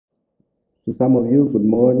To some of you, good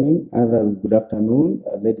morning, others, good afternoon,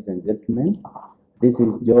 ladies and gentlemen. This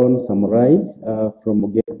is John Samourai from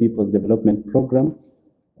Ogiek People's Development Program,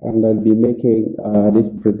 and I'll be making this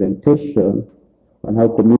presentation on how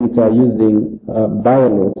communities are using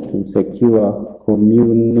bylaws to secure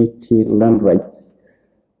community land rights.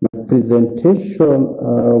 My presentation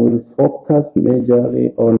will focus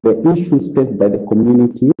majorly on the issues faced by the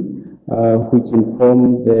community, which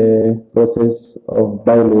inform the process of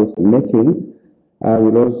bylaws making. I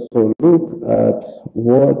will also look at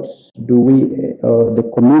what do we,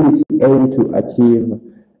 the community, aim to achieve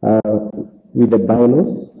with the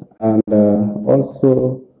bylaws, and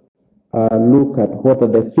also look at what are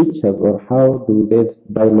the features or how do these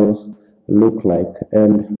bylaws look like.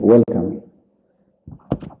 And welcome.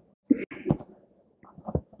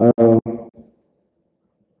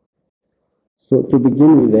 So to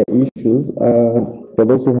begin with the issues, for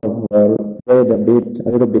those who have read a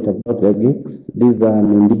little bit about the Ogieks, these are an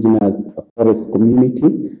indigenous forest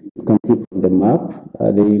community. You can see from the map,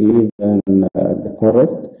 they live in the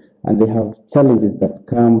forest, and they have challenges that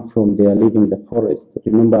come from their leaving the forest.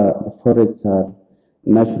 Remember, the forests are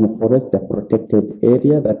national forests, they're protected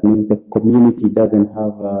area. That means the community doesn't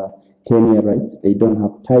have tenure rights. They don't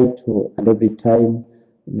have title, and every time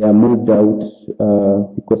they are moved out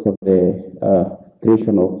because of the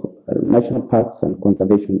creation of national parks and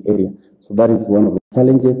conservation area. So that is one of the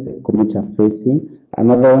challenges the community are facing.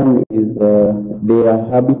 Another one is their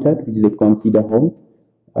habitat, which they consider home,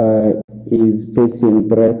 is facing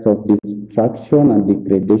threats of destruction and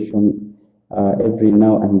degradation every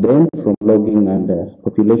now and then from logging and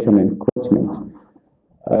population encroachment.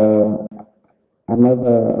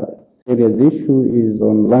 Another serious issue is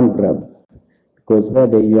on land grab, because where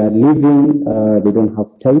they are living, they don't have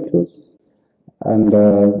titles, and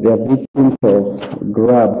they are victims of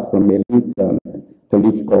grab from elite and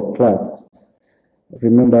political class.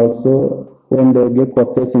 Remember also, when the Ogiek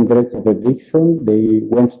were facing threats of eviction, they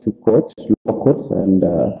went to court, local courts, and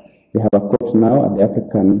they have a court now at the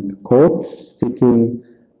African court seeking,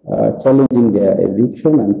 challenging their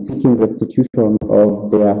eviction and seeking restitution of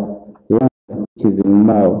their land, which is in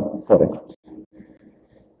Mao Forest.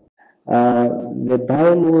 The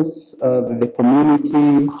bylaws the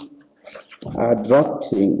community are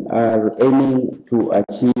drafting are aiming to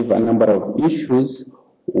achieve a number of issues.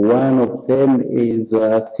 One of them is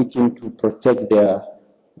seeking to protect their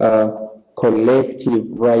collective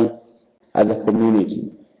rights as a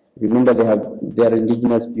community. Remember, they are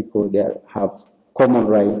indigenous people, they have common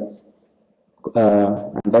rights,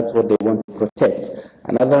 and that's what they want to protect.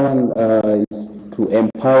 Another one is to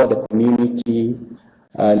empower the community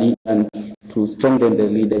and to strengthen the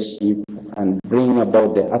leadership and bring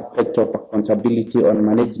about the aspect of accountability on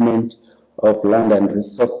management of land and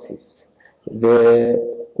resources. The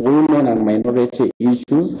women and minority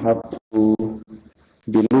issues have to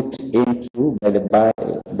be looked into by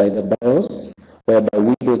the bylaws, whereby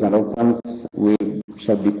widows and orphans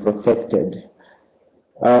shall be protected.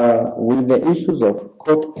 With the issues of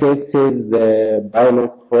court cases, the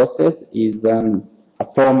bylaw process is a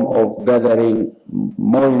form of gathering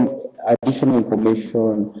more additional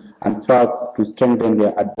information and facts to strengthen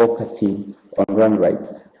their advocacy on land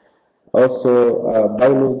rights. Also,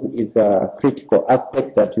 bylaws is a critical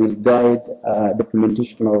aspect that will guide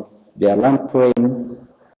documentation of their land claims,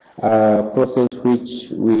 process which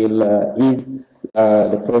will ease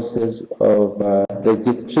the process of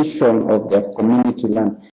registration of their community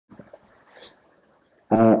land.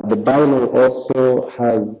 The bylaw also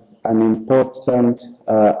has an important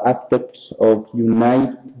aspect of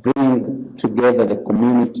bringing together the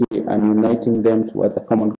community and uniting them towards a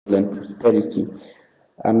common goal and prosperity.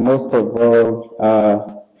 And most of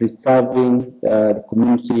all, preserving the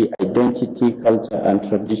community identity, culture, and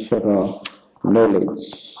traditional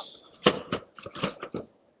knowledge.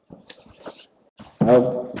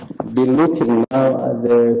 I'll be looking now at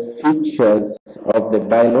the features of the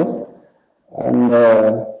bylaws, and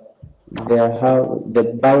the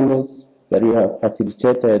bylaws that we have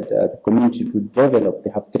facilitated the community to develop.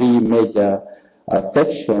 They have three major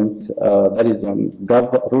sections. That is on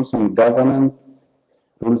rules on governance,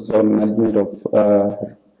 rules on management of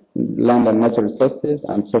land and natural resources,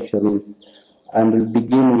 and social rules. And we'll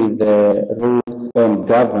begin with the rules on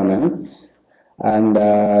governance. And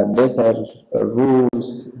these are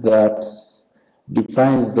rules that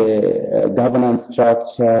define the governance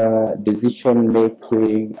structure,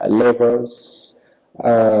 decision-making levels,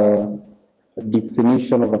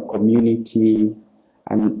 definition of a community,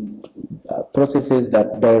 and processes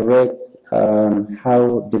that direct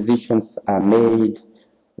how decisions are made,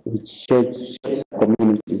 which shapes the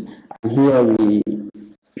community. And here we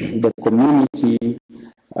the community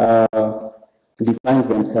defines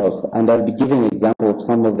themselves. And I'll be giving an example of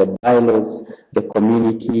some of the bylaws the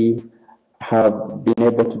community have been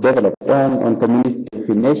able to develop. One on community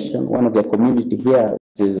definition, one of the community here,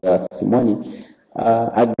 which is Simoni,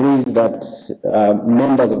 agrees that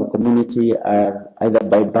members of the community are either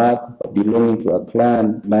by birth, belonging to a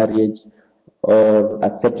clan, marriage, or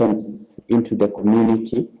acceptance into the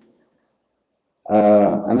community.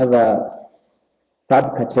 Another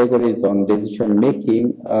subcategories on decision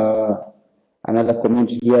making. Another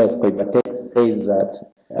community here, Koibatek, says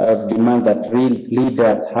that demand that real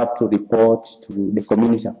leaders have to report to the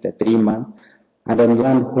community after 3 months. And on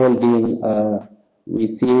land holding, we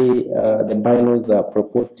see the bylaws are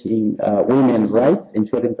promoting women's rights,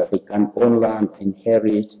 ensuring that they can own land,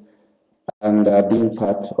 inherit, and being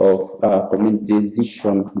part of community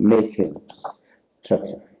decision making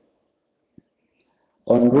structure.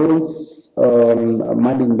 On rules on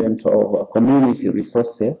management of community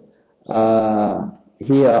resources,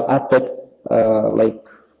 here aspects like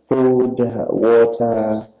food,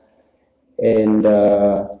 water, and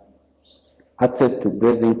access to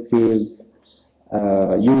grazing fields,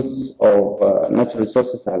 use of natural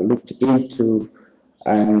resources are looked into,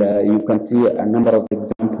 and you can see a number of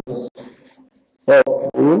examples of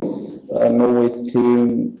rules, no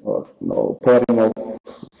wasting or no pouring of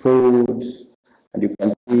food, and you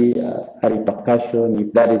can see a repercussion.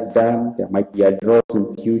 If that is done, there might be a drought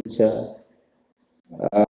in future.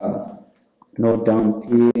 No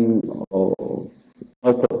dumping or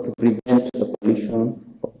to prevent the pollution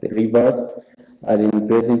of the rivers. And in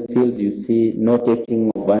grazing fields, you see no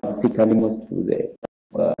taking of sick animals to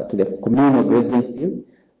the communal grazing field.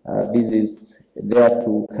 This is there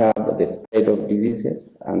to curb the spread of diseases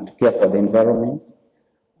and to care for the environment.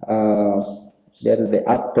 There is the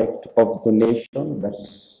aspect of zonation, that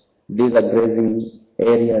these are grazing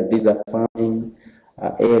areas, these are farming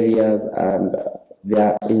areas, and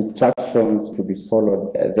there are instructions to be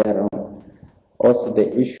followed thereon. Also,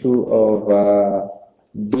 the issue of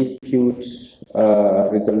dispute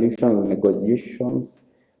resolution and negotiations,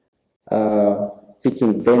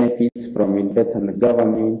 seeking benefits from investment and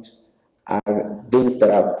government, are things that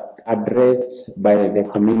are addressed by the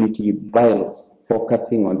community bylaws,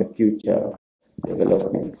 focusing on the future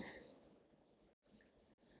development.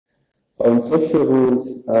 On social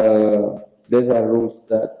rules, these are rules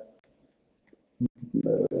that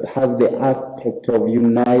have the aspect of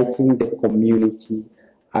uniting the community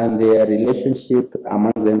and their relationship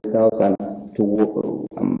among themselves and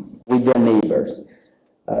with their neighbors.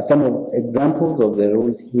 Some of examples of the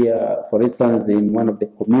rules here, for instance, in one of the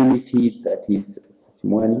communities that is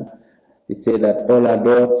Simoni, they say that all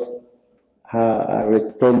adults are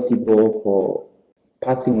responsible for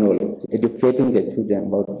passing knowledge, educating the children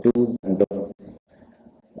about do's and don'ts.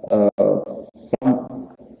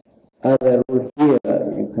 Some other rule here,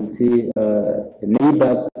 you can see the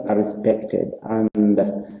neighbors are respected, and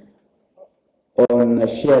on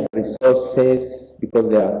shared resources, because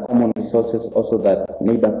there are common resources also that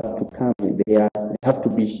neighbors have to come in, they have to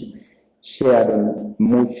be shared on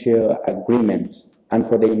mutual agreements. And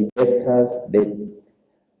for the investors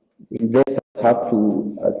have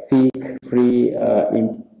to seek free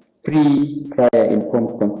prior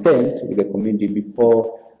informed consent with the community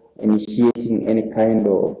before initiating any kind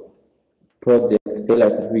of project, failure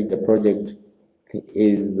to which the project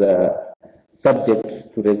is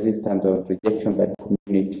subject to resistance or rejection by the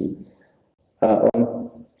community.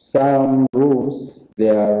 On some rules,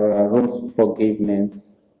 there are rules of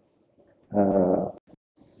forgiveness,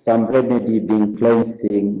 some remedy being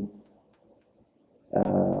cleansing,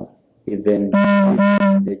 even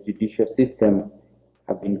the judicial system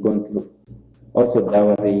have been gone through. Also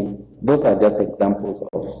dowry. Those are just examples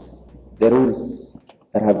of the rules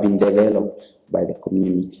that have been developed by the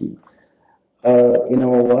community. In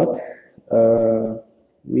our work,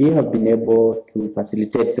 we have been able to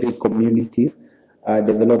facilitate 3 communities,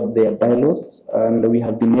 develop their bylaws, and we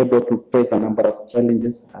have been able to face a number of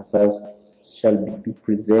challenges, as I shall be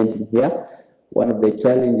presenting here. One of the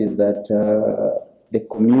challenges that the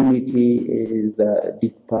community is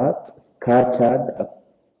dispersed, scattered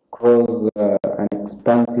across an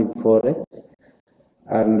expansive forest,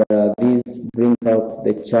 and this brings out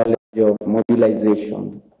the challenge of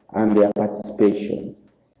mobilization and their participation.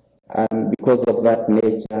 And because of that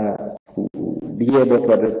nature, to be able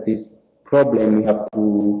to address this problem, we have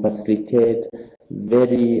to facilitate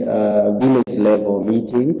very village level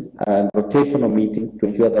meetings and rotational meetings to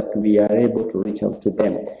ensure that we are able to reach out to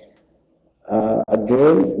them.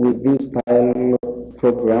 Again, with this pilot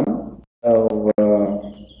program of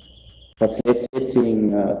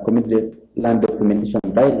facilitating community land documentation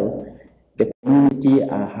bylaws, the community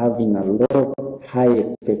are having a lot of high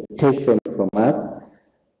expectation from us,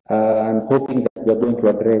 and hoping that we are going to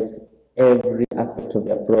address every aspect of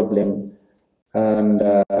their problem. And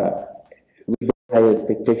with high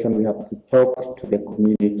expectation, we have to talk to the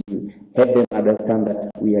community, help them understand that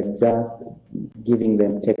we are just giving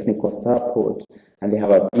them technical support, and they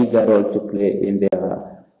have a bigger role to play in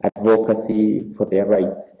their advocacy for their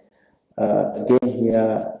rights. Again,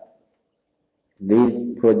 here, this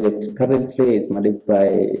project currently is managed by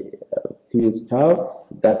a few staff.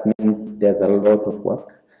 That means there's a lot of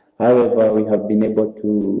work. However, we have been able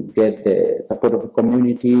to get the support of the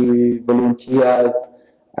community, volunteers,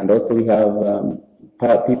 and also we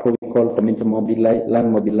have people we call community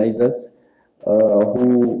land mobilizers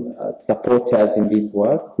who support us in this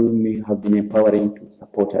work, whom we have been empowering to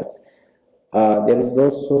support us. There is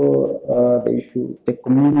also the issue, the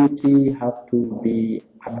community have to be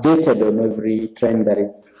updated on every trend that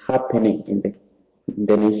is happening in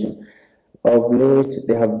the nation. Of late,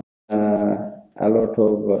 there have been a lot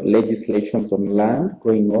of legislations on land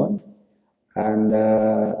going on, and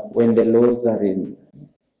when the laws are in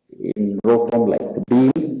raw form like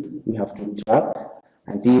bills, we have to track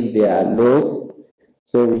until there are laws.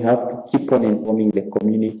 So we have to keep on informing the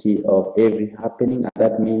community of every happening, and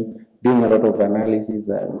that means doing a lot of analysis,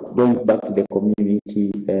 going back to the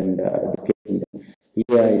community and educating them.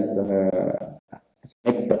 Here is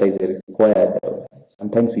expertise required.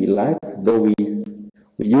 Sometimes we lack, though we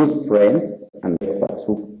use friends and experts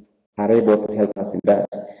who are able to help us in that.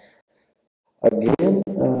 Again,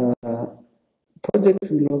 projects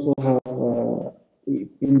will also have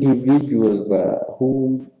individuals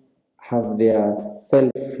who have their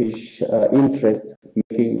selfish interest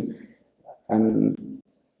making and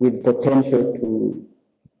with potential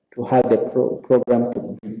to have the program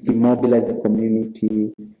to demobilize the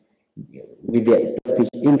community with their selfish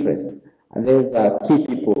interest. And those are key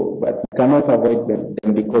people, but we cannot avoid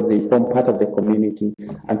them because they form part of the community.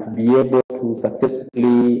 And to be able to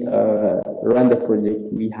successfully run the project,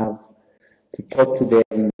 we have to talk to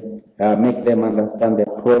them, make them understand the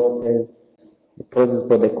process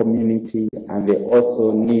for the community, and they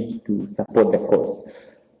also need to support the cause.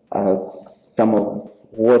 Some of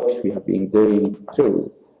what we have been going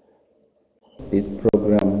through, this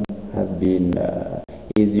program has been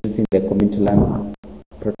is using the community land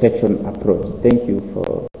protection approach. Thank you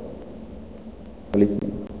for listening.